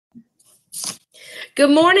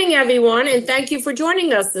Good morning, everyone, and thank you for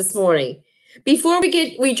joining us this morning. Before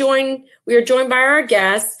we are joined by our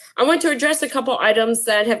guests. I want to address a couple items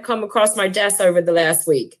that have come across my desk over the last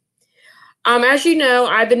week. As you know,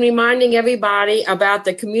 I've been reminding everybody about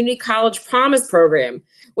the Community College Promise Program,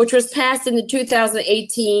 which was passed in the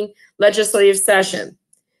 2018 legislative session.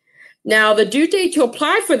 Now, the due date to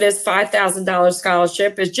apply for this $5,000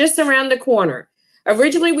 scholarship is just around the corner.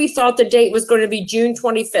 Originally, we thought the date was going to be June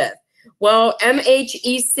 25th. Well,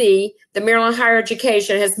 MHEC, the Maryland Higher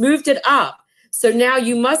Education, has moved it up. So now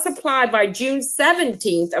you must apply by June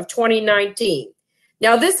 17th of 2019.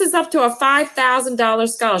 Now, this is up to a $5,000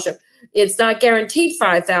 scholarship. It's not guaranteed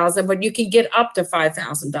 $5,000, but you can get up to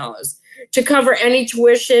 $5,000 to cover any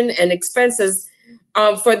tuition and expenses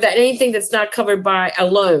for anything that's not covered by a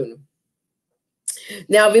loan.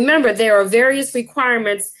 Now, remember, there are various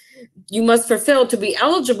requirements you must fulfill to be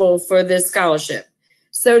eligible for this scholarship.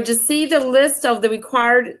 So to see the list of the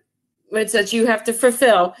requirements that you have to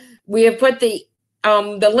fulfill, we have put the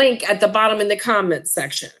link at the bottom in the comments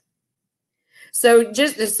section.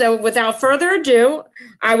 So without further ado,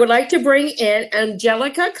 I would like to bring in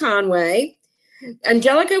Angelica Conway.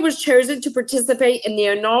 Angelica was chosen to participate in the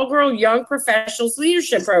inaugural Young Professionals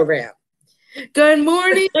Leadership Program. Good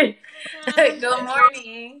morning. Good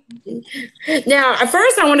morning. Now,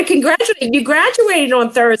 first, I want to congratulate you. You graduated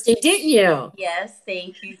on Thursday, didn't you? Yes,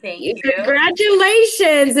 thank you.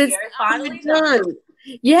 Congratulations. It's finally done.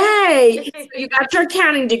 Yay. You got your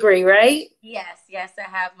accounting degree, right? Yes. I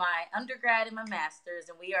have my undergrad and my master's,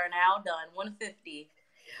 and we are now done. 150.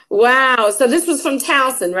 Wow. So this was from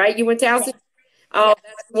Towson, right? You went to Towson? Yes. Oh,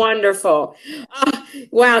 that's wonderful.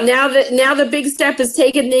 Wow. Now the big step is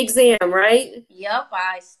taking the exam, right? Yep.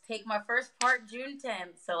 I take my first part June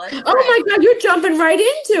 10th. So let's Oh my God, you're jumping right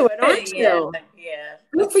into it, aren't you? Yeah.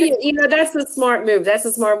 Good for you. You know, that's a smart move.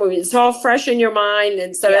 It's all fresh in your mind.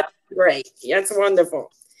 And so That's great. That's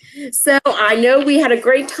wonderful. So I know we had a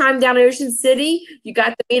great time down in Ocean City. You got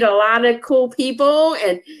to meet a lot of cool people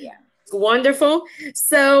and it's wonderful.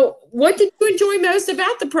 So what did you enjoy most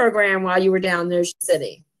about the program while you were down in Ocean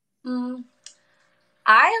City?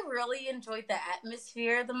 I really enjoyed the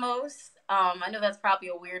atmosphere the most. I know that's probably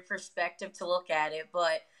a weird perspective to look at it,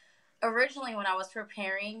 but originally when I was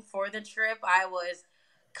preparing for the trip, I was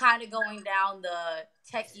kind of going down the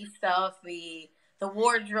techie stuff, the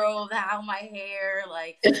wardrobe, how my hair,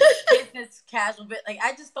 like business casual bit. Like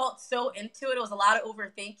I just felt so into it. It was a lot of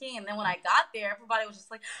overthinking. And then when I got there, everybody was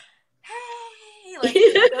just like, hey, like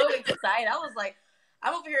so excited. I was like,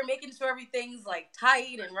 I'm over here making sure everything's like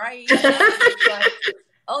tight and right. Like,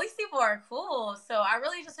 oh, these people are cool. So I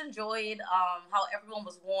really just enjoyed how everyone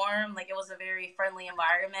was warm. Like it was a very friendly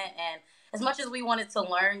environment. And as much as we wanted to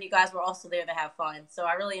learn, you guys were also there to have fun. So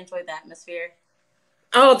I really enjoyed the atmosphere.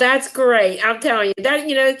 Oh, that's great. I'm telling you that,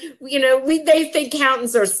 they think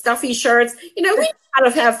accountants are stuffy shirts. We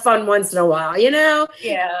gotta have fun once in a while, Yeah.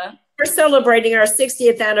 We're celebrating our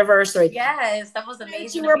 60th anniversary. Yes, that was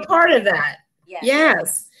amazing. You were part of that.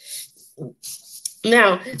 Yes.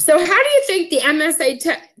 Now, so how do you think the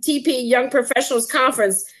MSATP Young Professionals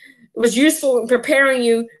Conference was useful in preparing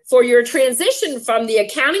you for your transition from the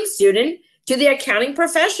accounting student to the accounting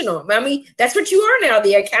professional? I mean, that's what you are now,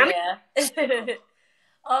 the accounting. Yeah.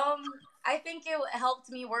 I think it helped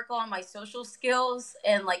me work on my social skills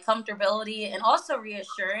and like comfortability and also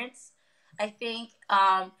reassurance. I think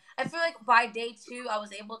I feel like by day 2 I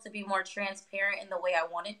was able to be more transparent in the way I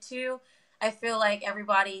wanted to. I feel like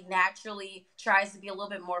everybody naturally tries to be a little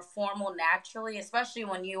bit more formal naturally, especially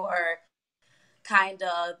when you are kind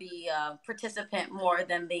of the participant more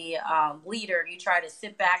than the leader. You try to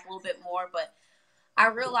sit back a little bit more, but I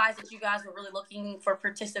realized that you guys were really looking for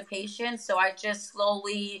participation. So I just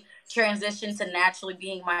slowly transitioned to naturally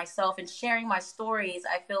being myself and sharing my stories.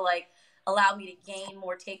 I feel like allowed me to gain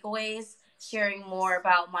more takeaways, sharing more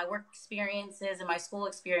about my work experiences and my school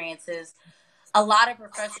experiences. A lot of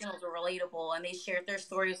professionals were relatable and they shared their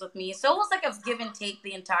stories with me. So it was like a give and take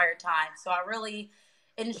the entire time. So I really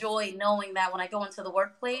enjoy knowing that when I go into the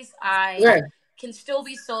workplace, I can still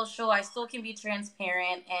be social, I still can be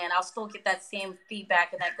transparent, and I'll still get that same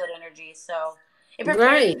feedback and that good energy. So it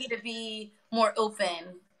prepares me to be more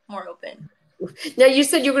open. Now, you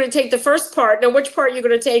said you're going to take the first part. Now, which part are you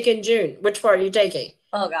going to take in June? Which part are you taking?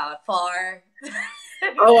 Oh, God, FAR.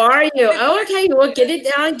 Oh, are you? Oh, okay. Well, get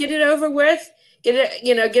it done. Get it over with. Get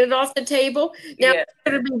it off the table. Now, you're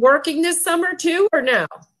going to be working this summer too, or no?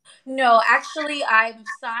 No, actually, I'm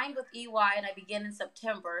signed with EY and I begin in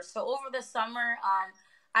September. So over the summer,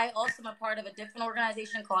 I also am a part of a different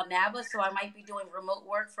organization called NABA. So I might be doing remote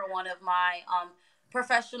work for one of my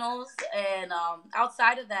professionals. And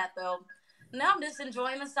outside of that, though, No, I'm just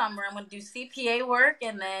enjoying the summer. I'm going to do CPA work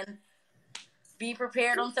and then be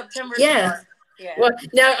prepared on September to Yeah. start. Yeah. Well,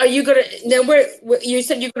 now are you gonna now you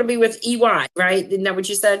said you're gonna be with EY, right? Isn't that what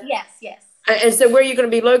you said? Yes, yes. And so where are you gonna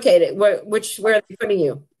be located? Where are they putting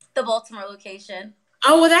you? The Baltimore location.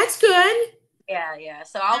 Oh, well, that's good. Yeah, yeah.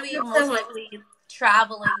 So I'll be That's most like, likely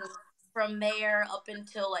traveling from there up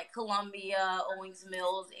until like Columbia, Owings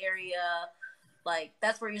Mills area. Like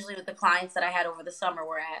that's where usually the clients that I had over the summer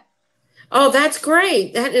were at. oh, that's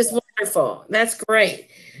great. That is wonderful. That's great.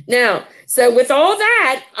 Now, so with all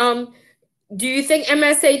that, do you think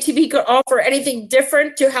MSATP could offer anything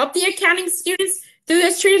different to help the accounting students through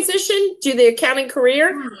this transition to the accounting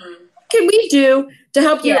career? Hmm. What can we do to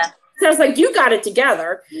help you? Yeah. Sounds like you got it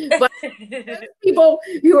together, but people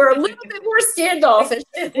who are a little bit more standoffish,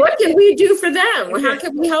 what can we do for them? How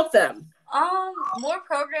can we help them? More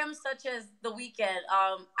programs such as the weekend.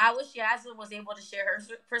 I wish Yasmin was able to share her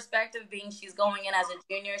perspective, being she's going in as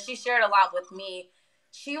a junior. She shared a lot with me.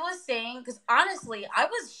 She was saying, because honestly, I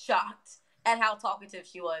was shocked at how talkative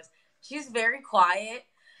she was. She's very quiet.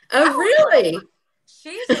 I Oh, was like, really?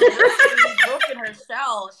 she's really broken her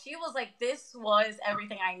shell. She was like, this was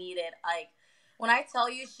everything I needed. Like, when I tell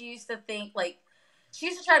you, she used to think, like, she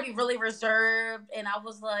used to try to be really reserved. And I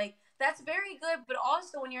was like, that's very good. But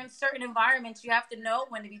also, when you're in certain environments, you have to know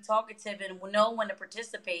when to be talkative and know when to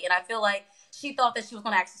participate. And I feel like she thought that she was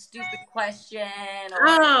going to ask a stupid question, or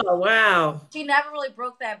Oh, wow. she never really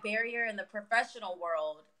broke that barrier in the professional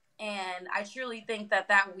world. And I truly think that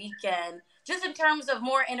that weekend, just in terms of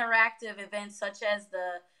more interactive events such as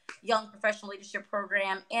the Young Professional Leadership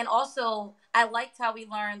Program, and also I liked how we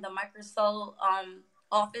learned the Microsoft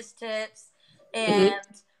Office tips, Mhm.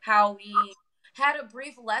 and how we had a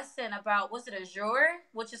brief lesson about, was it Azure,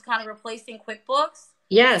 which is kind of replacing QuickBooks.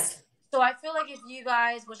 Yes. So I feel like if you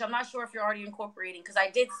guys, which I'm not sure if you're already incorporating, because I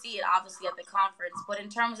did see it obviously at the conference, but in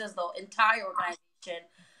terms as the entire organization,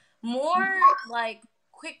 more like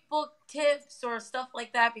QuickBook tips or stuff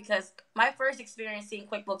like that, because my first experience seeing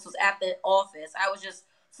QuickBooks was at the office. I was just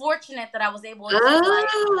fortunate that I was able to like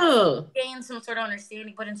Oh. gain some sort of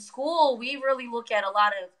understanding. But in school, we really look at a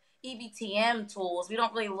lot of EBTM tools. We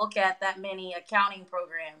don't really look at that many accounting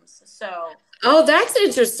programs. So Oh, that's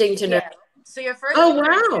interesting to know. yeah. So your first Oh,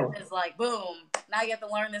 impression wow. is like, boom, now you have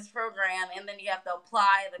to learn this program, and then you have to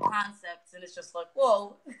apply the concepts, and it's just like,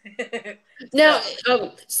 whoa. Now,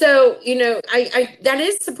 So, so I that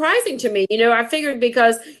is surprising to me. I figured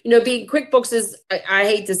because being QuickBooks is, I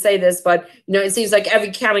hate to say this, but it seems like every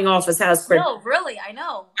accounting office has QuickBooks. no, really, I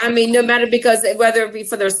know. I mean, no matter, because whether it be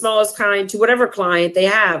for their smallest client to whatever client they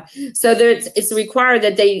have, so that it's required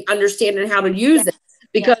that they understand and how to use it, Yes,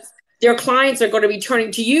 because yes. their clients are going to be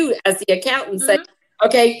turning to you as the accountant, saying, Mm-hmm.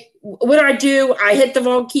 "Okay, what do I do? I hit the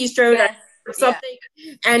wrong keystroke, I Yes, did yeah. something,"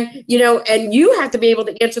 and and you have to be able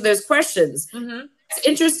to answer those questions. Mm-hmm. It's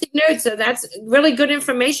interesting notes, so that's really good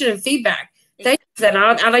information and feedback. Thank you for that.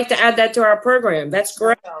 I'd like to add that to our program. That's No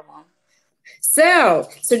great. problem. So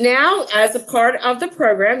now, as a part of the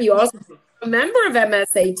program, you also are a member of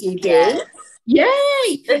MSATP. Yes.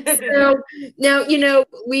 Yay! So now,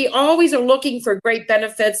 we always are looking for great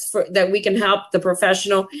benefits that we can help the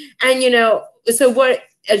professional. And, so what,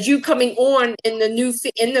 as you coming on in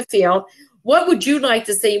the field, what would you like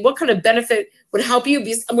to see? What kind of benefit would help you?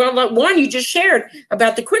 Well, like one you just shared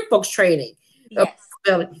about the QuickBooks training. Yes.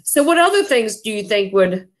 So what other things do you think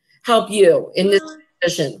would help you in this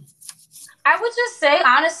position? I would just say,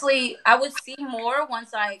 honestly, I would see more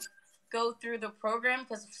once I go through the program,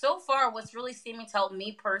 because so far, what's really seeming to help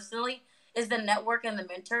me personally is the network and the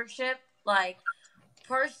mentorship. Like,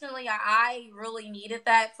 personally, I really needed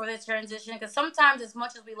that for the transition, because sometimes, as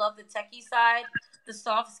much as we love the techie side, the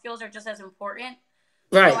soft skills are just as important.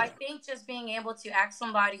 So I Right. think just being able to ask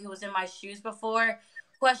somebody who was in my shoes before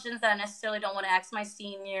questions that I necessarily don't want to ask my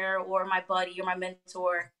senior or my buddy or my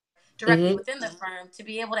mentor directly Mm-hmm. within the firm, to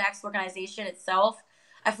be able to ask the organization itself,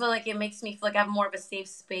 I feel like it makes me feel like I have more of a safe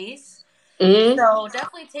space. Mm-hmm. So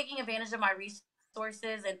definitely taking advantage of my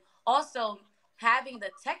resources, and also having the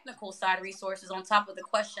technical side resources on top of the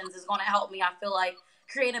questions is going to help me. I feel like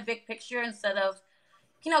create a big picture instead of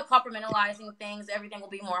compartmentalizing things. Everything will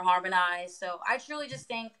be more harmonized. So I truly just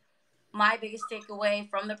think my biggest takeaway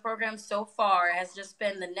from the program so far has just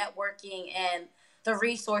been the networking and the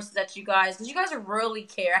resources that you guys, because you guys are really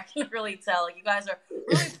care. I can really tell you guys are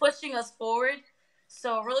really pushing us forward.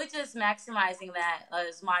 So really just maximizing that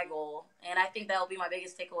is my goal, and I think that will be my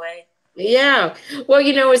biggest takeaway. Yeah. Well,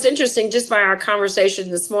 it's interesting just by our conversation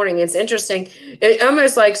this morning. It's interesting. It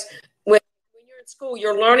almost like when in school,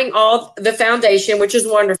 you're learning all the foundation, which is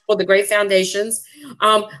wonderful, the great foundations.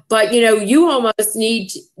 But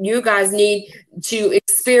you guys need to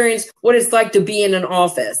experience what it's like to be in an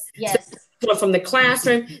office. Yes. So from the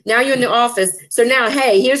classroom, now you're in the office. So now,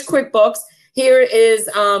 hey, here's QuickBooks. Here is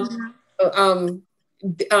I'm trying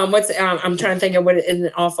to think of what it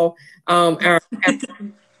is awful our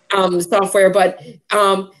software, but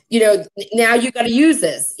now you got to use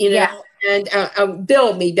this, and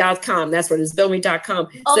buildme.com. That's what it is, buildme.com.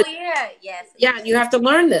 Oh, so, yeah. Yes. Yeah, you have to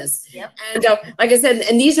learn this. Yep. And like I said,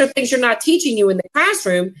 and these are things you're not teaching you in the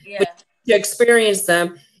classroom, but you experience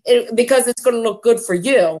them because it's going to look good for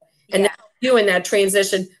you. And help you in that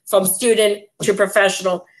transition from student to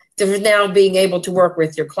professional to now being able to work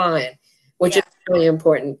with your client, which is really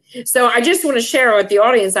important. So I just want to share with the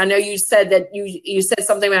audience. I know you said that you said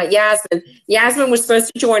something about Yasmin. Yasmin was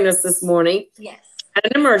supposed to join us this morning. Yes. At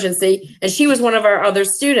an emergency, and she was one of our other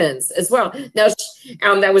students as well. Now,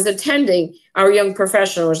 that was attending our young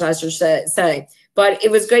professionals, I should say. But it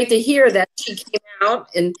was great to hear that she came out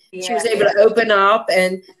and she was able to open up,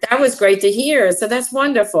 and that was great to hear. So that's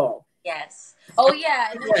wonderful. Yes. Oh,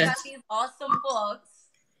 yeah. And then we got these awesome books.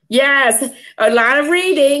 Yes, a lot of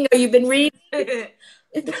reading. Oh, you've been reading?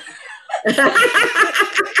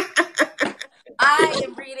 I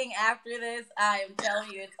am reading after this. I am telling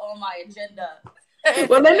you, it's on my agenda.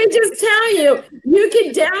 Well, let me just tell you, you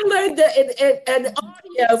can download an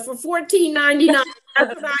audio for $14.99.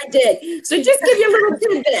 That's what I did. So just give you a little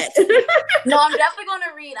tidbit. No, I'm definitely going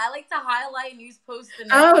to read. I like to highlight news posts.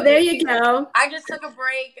 Oh, there you go. I just took a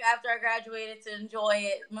break after I graduated to enjoy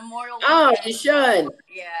it. Memorial weekend. Oh, you should.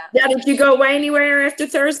 Yeah. Now, did you go away anywhere after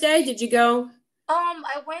Thursday? Did you go?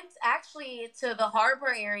 I went actually to the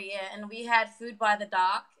harbor area, and we had food by the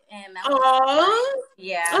dock. And that was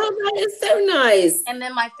yeah. Oh, that is so nice. And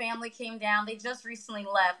then my family came down. They just recently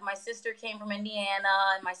left. My sister came from Indiana,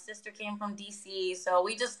 and my sister came from DC. So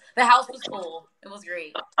the house was full. It was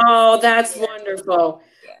great. Oh, that's wonderful.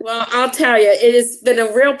 Yeah. Well, I'll tell you, it has been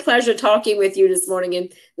a real pleasure talking with you this morning,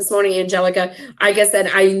 Angelica. Like I said,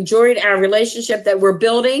 I enjoyed our relationship that we're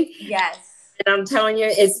building. Yes. And I'm telling you,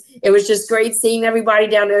 it was just great seeing everybody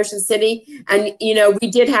down in Ocean City. And,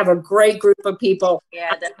 we did have a great group of people.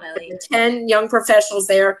 Yeah, definitely. 10 young professionals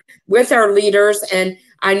there with our leaders. And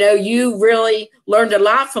I know you really learned a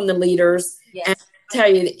lot from the leaders. Yes. And I'll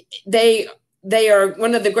tell you, they are,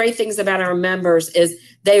 one of the great things about our members is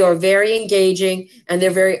they are very engaging and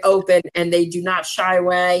they're very open and they do not shy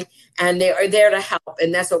away and they are there to help.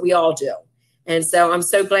 And that's what we all do. And so I'm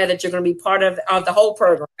so glad that you're going to be part of the whole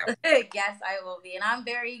program. Yes, I will be. And I'm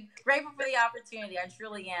very grateful for the opportunity. I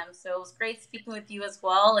truly am. So it was great speaking with you as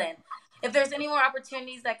well. And if there's any more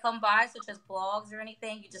opportunities that come by, such as blogs or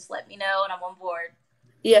anything, you just let me know and I'm on board.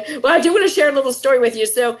 Yeah. Well, I do want to share a little story with you.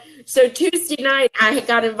 So Tuesday night, I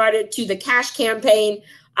got invited to the cash campaign.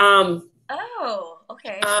 Oh,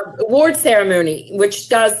 okay. Award ceremony, which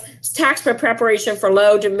does tax preparation for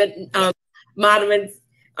low to moderate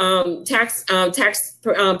tax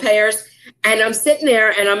payers. And I'm sitting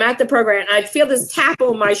there and I'm at the program and I feel this tap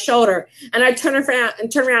on my shoulder and I turn around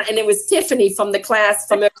and it was Tiffany from the class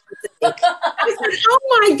from I said, oh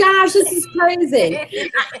my gosh, this is crazy.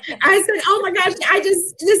 I said, oh my gosh,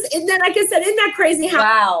 and then like I said, isn't that crazy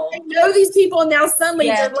how I know these people and now suddenly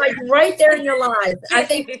they're like right there in your lives. I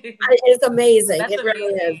think it's amazing. That's it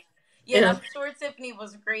really is. Yeah, I'm sure Tiffany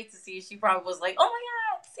was great to see. She probably was like, oh my God.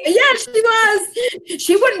 Yeah, she was.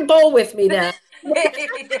 She wouldn't bowl with me then. Well,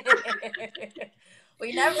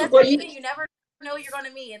 you never know you're going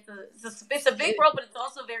to meet. It's a big world, but it's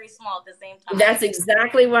also very small at the same time. That's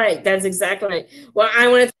exactly right. Well, I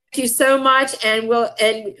want to thank you so much, and we'll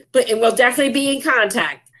definitely be in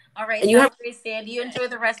contact. All right. And you have great, Sandy. You enjoy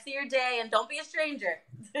the rest of your day, and don't be a stranger.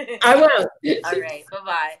 I will. All right.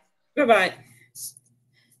 Bye-bye. Bye-bye.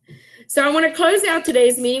 So I want to close out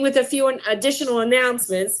today's meeting with a few additional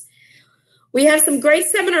announcements. We have some great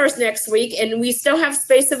seminars next week, and we still have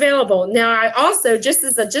space available. Now, I also, just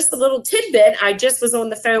a little tidbit, I just was on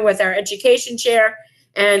the phone with our education chair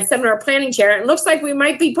and seminar planning chair. It looks like we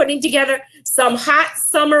might be putting together some hot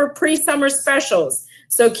summer, pre-summer specials.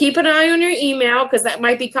 So keep an eye on your email because that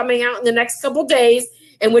might be coming out in the next couple days,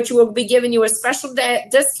 in which we'll be giving you a special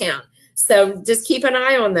discount. So just keep an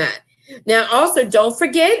eye on that. Now, also, don't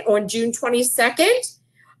forget, on June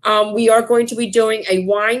 22nd, we are going to be doing a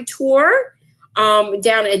wine tour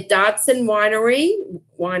down at Dodson Winery,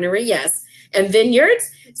 yes, and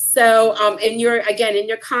Vineyards. So in your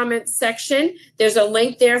comment section, there's a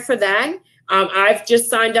link there for that. I've just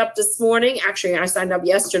signed up this morning. Actually, I signed up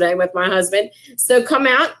yesterday with my husband. So come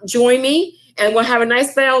out, join me, and we'll have a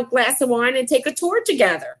nice glass of wine and take a tour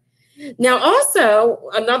together. Now, also,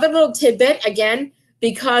 another little tidbit, again,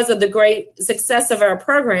 because of the great success of our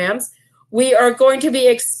programs, we are going to be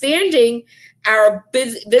expanding our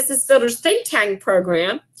Business Builders Think Tank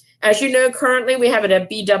program. As you know, currently we have it at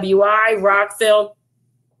BWI, Rockville,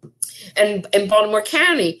 and Baltimore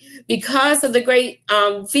County. Because of the great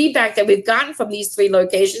feedback that we've gotten from these 3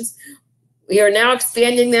 locations, we are now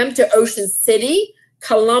expanding them to Ocean City,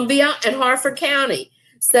 Columbia, and Harford County.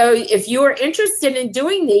 So if you are interested in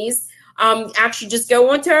doing these, actually just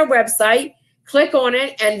go onto our website, click on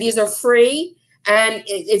it, and these are free. And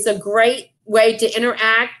it's a great way to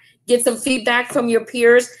interact, get some feedback from your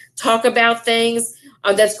peers, talk about things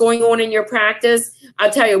that's going on in your practice.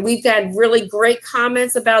 I'll tell you, we've had really great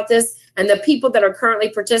comments about this, and the people that are currently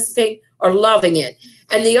participating are loving it.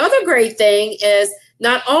 And the other great thing is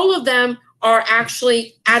not all of them are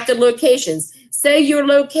actually at the locations. Say you're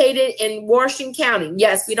located in Washington County.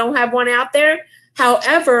 Yes, we don't have one out there.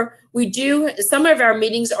 However, we do, some of our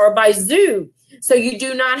meetings are by Zoom. So you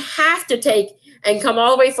do not have to take and come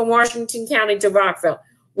all the way from Washington County to Rockville,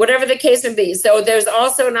 whatever the case may be. So there's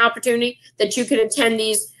also an opportunity that you can attend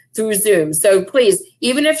these through Zoom. So please,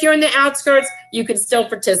 even if you're in the outskirts, you can still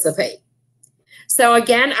participate. So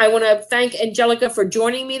again, I want to thank Angelica for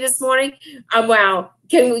joining me this morning. Wow,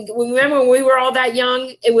 can we remember when we were all that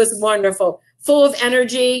young? It was wonderful, full of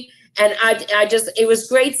energy. And I just, it was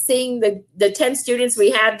great seeing the 10 students we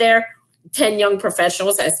had there, 10 young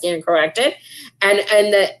professionals, I stand corrected, and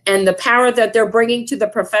the power that they're bringing to the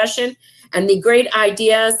profession and the great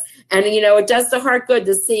ideas. And, you know, it does the heart good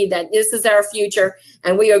to see that this is our future,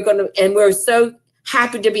 and we are going to, and we're so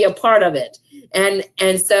happy to be a part of it.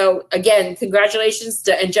 And so again, congratulations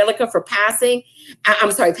to Angelica for passing.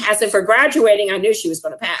 I'm sorry, passing, for graduating. I knew she was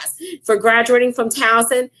going to pass. For graduating from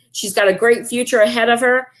Towson. She's got a great future ahead of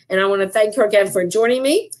her. And I want to thank her again for joining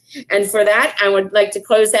me. And for that, I would like to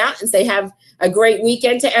close out and say have a great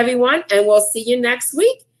weekend to everyone. And we'll see you next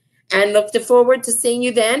week. And look forward to seeing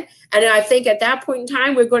you then. And I think at that point in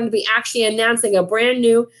time, we're going to be actually announcing a brand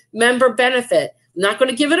new member benefit. I'm not going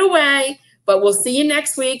to give it away, but we'll see you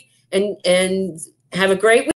next week. And have a great week.